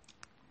at...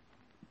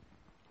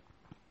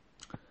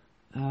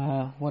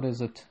 what is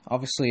it?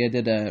 Obviously, I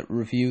did a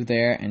review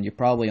there, and you're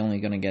probably only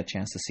going to get a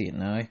chance to see it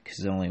now,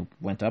 because it only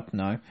went up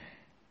now.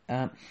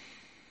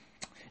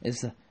 Is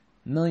the £1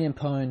 Million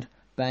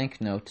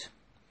Banknote.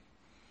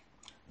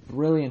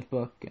 Brilliant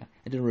book.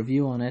 I did a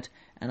review on it,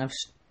 and I'm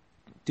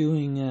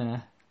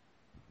doing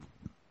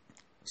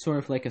sort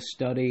of like a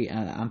study.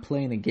 I'm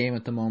playing a game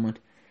at the moment.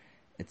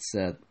 It's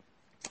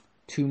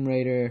Tomb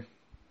Raider.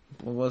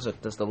 What was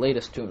it? There's the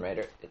latest Tomb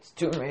Raider. It's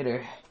Tomb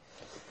Raider.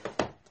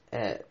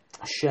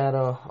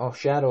 Shadow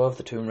of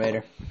the Tomb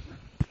Raider.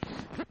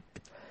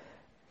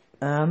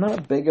 I'm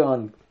not big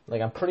on,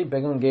 I'm pretty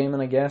big on gaming,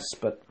 I guess,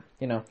 but,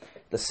 you know,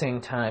 at the same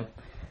time,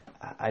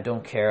 I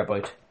don't care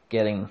about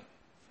getting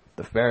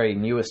the very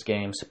newest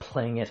games,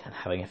 playing it and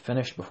having it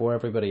finished before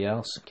everybody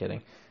else. I'm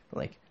kidding.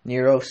 Like,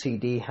 Near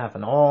OCD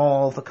having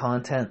all the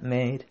content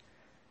made,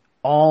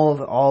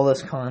 all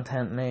this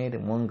content made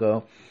in one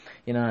go,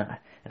 you know,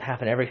 and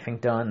having everything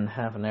done, and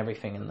having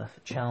everything in the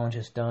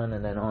challenges done,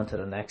 and then on to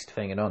the next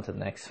thing, and on to the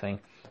next thing.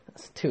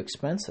 That's too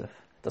expensive.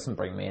 It doesn't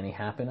bring me any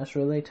happiness,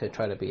 really, to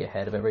try to be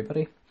ahead of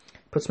everybody.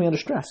 It puts me under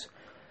stress.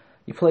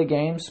 You play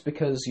games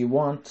because you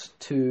want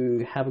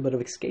to have a bit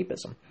of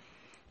escapism,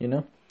 you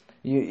know?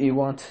 You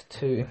want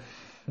to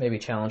maybe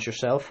challenge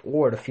yourself,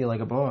 or to feel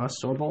like a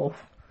boss, or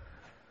both.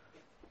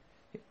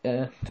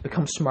 To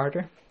become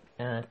smarter,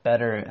 and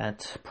better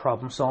at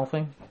problem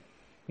solving.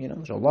 You know,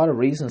 there's a lot of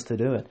reasons to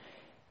do it.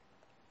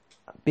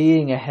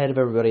 Being ahead of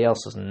everybody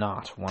else is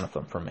not one of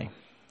them for me.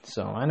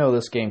 So, I know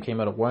this game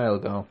came out a while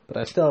ago, but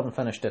I still haven't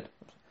finished it.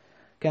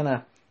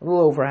 Kinda a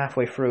little over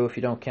halfway through if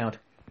you don't count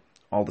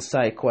all the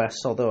side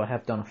quests, although I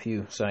have done a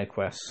few side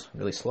quests.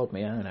 Really slowed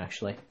me down,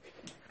 actually.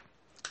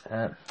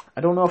 I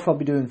don't know if I'll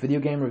be doing video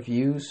game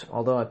reviews,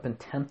 although I've been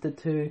tempted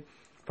to,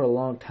 for a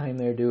long time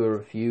there, do a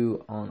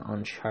review on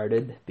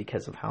Uncharted,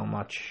 because of how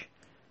much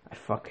I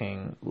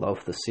fucking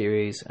love the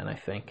series, and I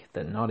think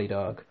that Naughty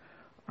Dog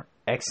are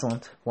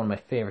excellent. One of my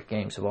favorite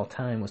games of all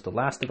time was The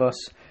Last of Us.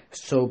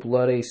 So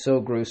bloody, so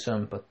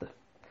gruesome, but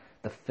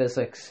the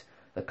physics,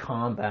 the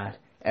combat,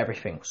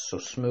 everything was so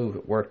smooth,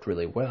 it worked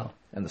really well.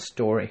 And the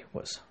story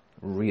was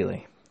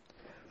really,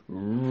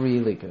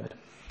 really good.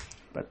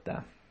 But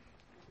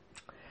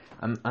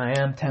I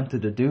am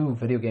tempted to do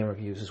video game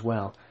reviews as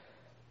well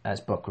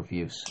as book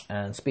reviews.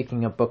 And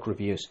speaking of book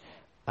reviews,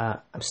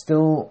 I'm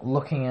still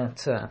looking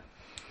at...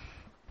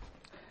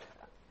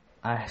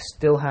 I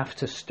still have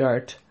to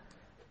start...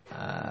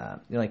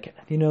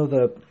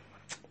 the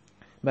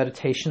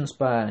Meditations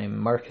by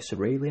Marcus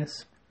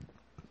Aurelius.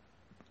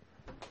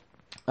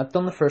 I've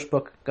done the first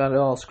book, got it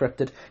all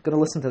scripted. Gonna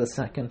listen to the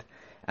second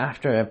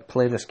after I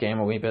play this game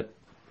a wee bit.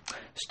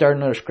 Start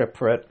another script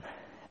for it.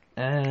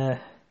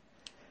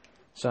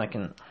 So I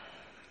can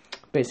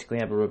basically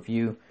have a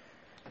review.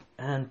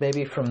 And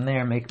maybe from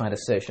there make my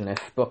decision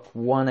if book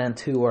 1 and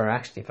 2 are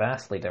actually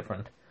vastly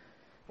different.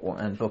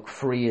 And book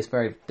 3 is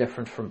very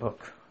different from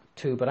book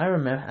 2. But I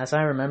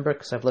remember,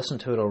 because I've listened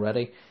to it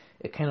already,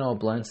 it kind of all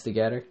blends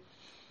together.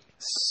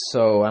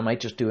 So I might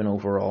just do an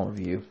overall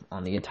review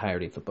on the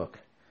entirety of the book.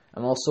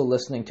 I'm also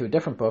listening to a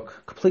different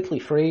book, completely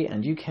free,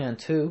 and you can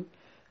too,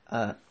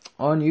 on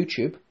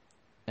YouTube.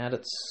 And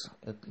it's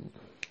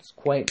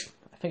quite,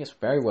 I think it's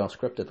very well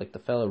scripted, like the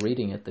fellow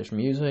reading it. There's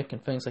music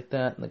and things like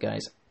that, and the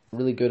guy's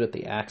really good at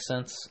the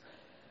accents.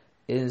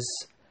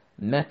 Is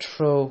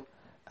Metro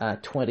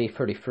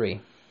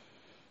 2033.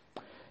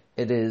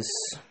 It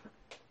is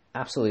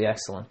absolutely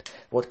excellent.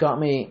 What got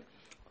me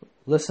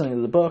listening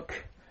to the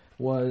book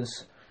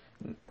was...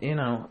 I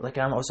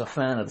was a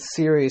fan of the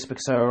series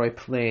because I already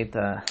played,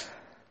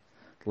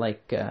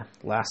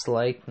 Last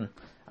Light, and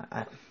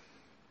I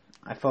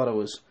thought it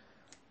was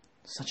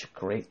such a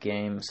great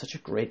game, such a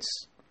great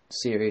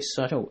series,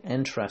 so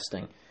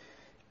interesting,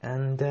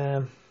 and,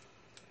 the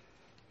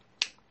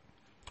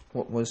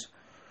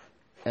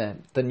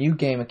new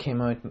game that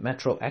came out,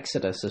 Metro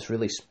Exodus, has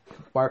really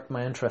sparked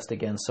my interest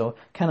again, so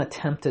kind of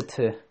tempted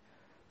to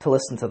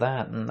listen to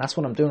that, and that's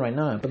what I'm doing right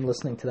now. I've been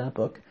listening to that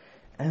book,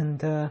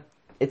 and,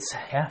 it's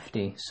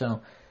hefty,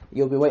 so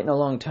you'll be waiting a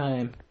long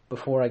time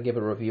before I give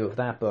a review of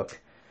that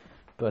book.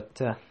 But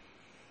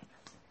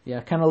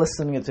yeah, kind of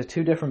listening to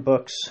two different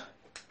books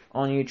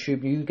on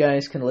YouTube. You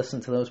guys can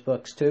listen to those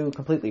books too,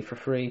 completely for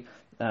free.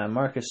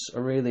 Marcus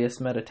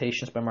Aurelius,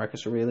 Meditations by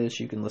Marcus Aurelius,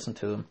 you can listen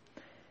to them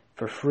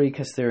for free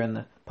because they're in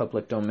the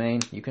public domain.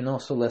 You can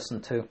also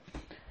listen to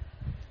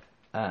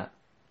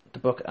the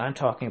book I'm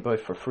talking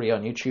about for free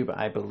on YouTube.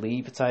 I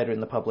believe it's either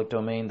in the public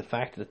domain. The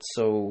fact that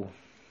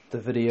the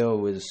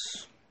video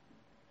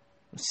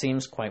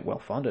seems quite well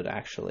funded,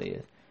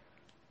 actually.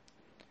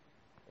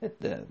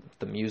 The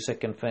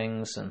music and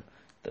things and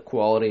the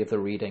quality of the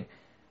reading,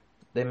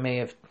 they may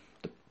have,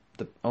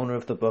 the owner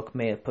of the book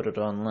may have put it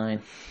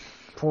online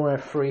for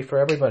free for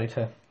everybody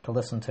to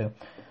listen to.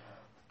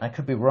 I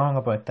could be wrong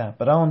about that,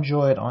 but I'll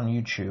enjoy it on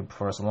YouTube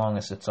for as long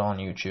as it's on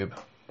YouTube.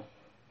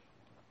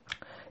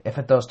 If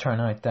it does turn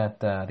out that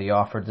the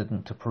author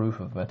didn't approve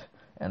of it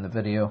and the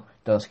video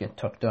does get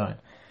took down,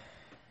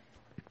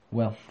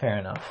 well, fair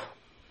enough.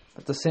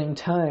 At the same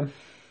time,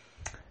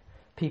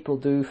 people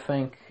do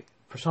think,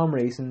 for some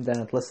reason,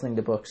 that listening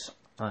to books,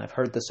 I've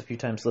heard this a few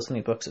times,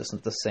 listening to books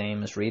isn't the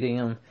same as reading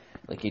them.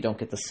 Like, you don't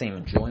get the same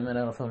enjoyment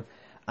out of them.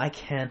 I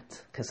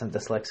can't, because I'm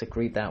dyslexic,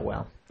 read that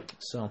well.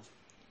 So,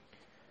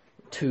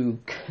 to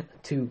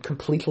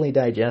completely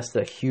digest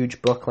a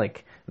huge book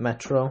like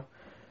Metro,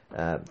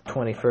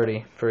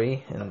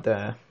 2033,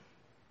 and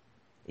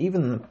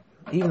even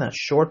that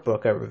short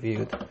book I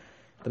reviewed,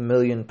 The £1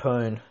 Million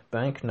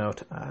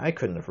Banknote, I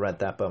couldn't have read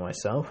that by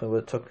myself. It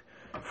would have took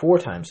 4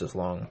 times as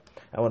long.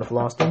 I would have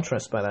lost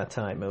interest by that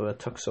time. It would have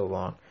took so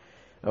long.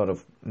 I would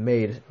have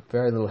made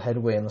very little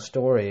headway in the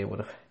story. It would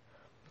have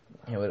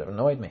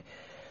annoyed me.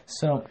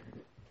 So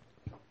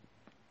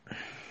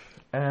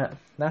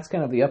that's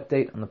kind of the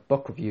update on the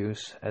book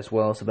reviews, as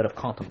well as a bit of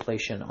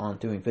contemplation on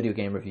doing video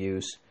game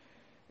reviews.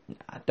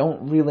 I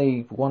don't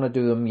really want to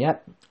do them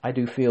yet. I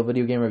do feel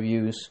video game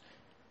reviews,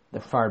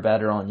 they're far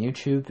better on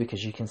YouTube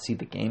because you can see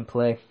the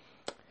gameplay.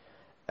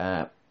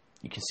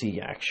 You can see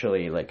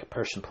actually like a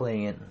person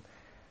playing it and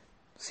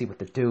see what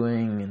they're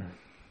doing, and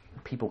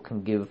people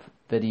can give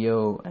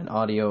video and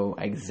audio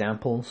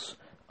examples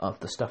of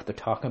the stuff they're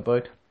talking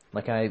about.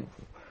 Like I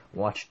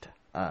watched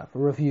a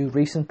review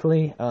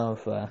recently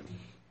of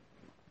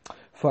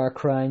Far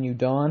Cry New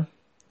Dawn,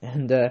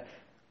 and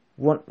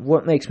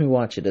what makes me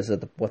watch it is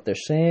it what they're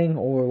saying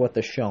or what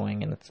they're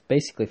showing, and it's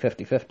basically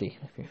 50-50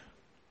 if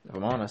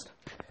I'm honest.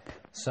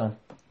 So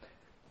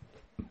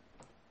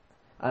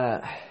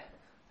I'm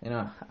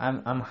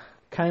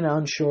kind of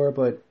unsure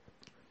about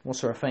what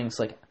sort of things.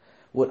 Like,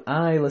 would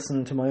I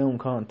listen to my own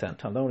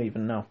content? I don't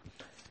even know.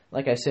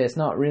 Like I say, it's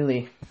not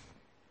really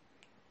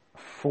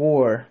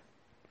for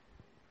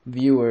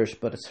viewers,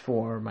 but it's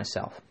for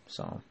myself.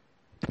 So,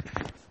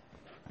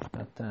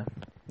 but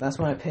that's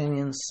my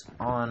opinions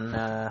on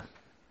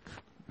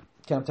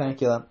Count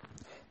Dankula.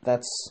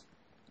 That's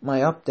my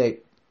update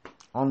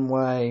on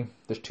why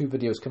there's 2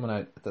 videos coming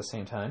out at the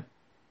same time,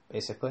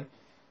 basically.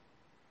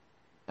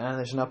 And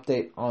there's an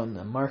update on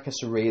the Marcus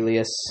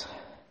Aurelius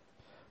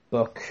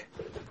book,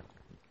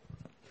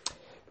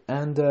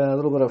 and a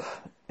little bit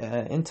of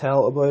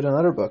intel about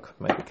another book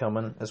might be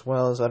coming, as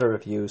well as other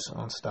reviews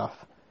on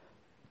stuff.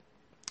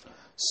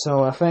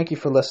 So thank you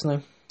for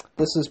listening.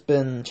 This has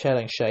been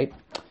Chatting Shite.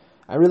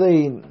 I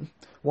really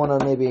want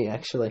to maybe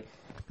actually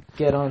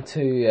get on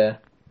to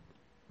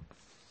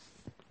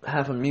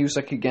having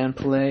music again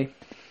play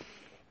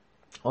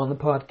on the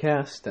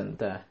podcast,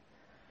 and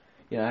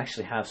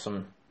actually have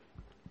some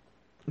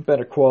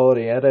better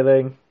quality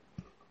editing,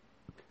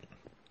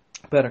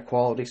 better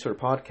quality sort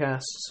of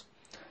podcasts.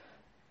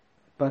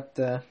 But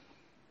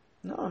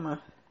no, I'm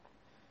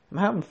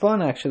having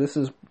fun, actually. This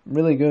is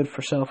really good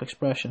for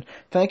self-expression.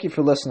 Thank you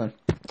for listening.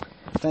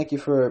 Thank you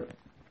for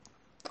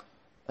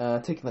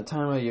taking the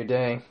time out of your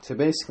day to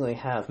basically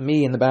have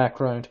me in the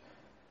background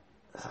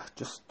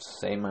just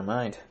say my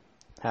mind,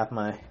 have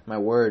my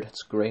word.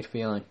 It's a great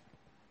feeling.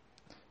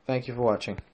 Thank you for watching.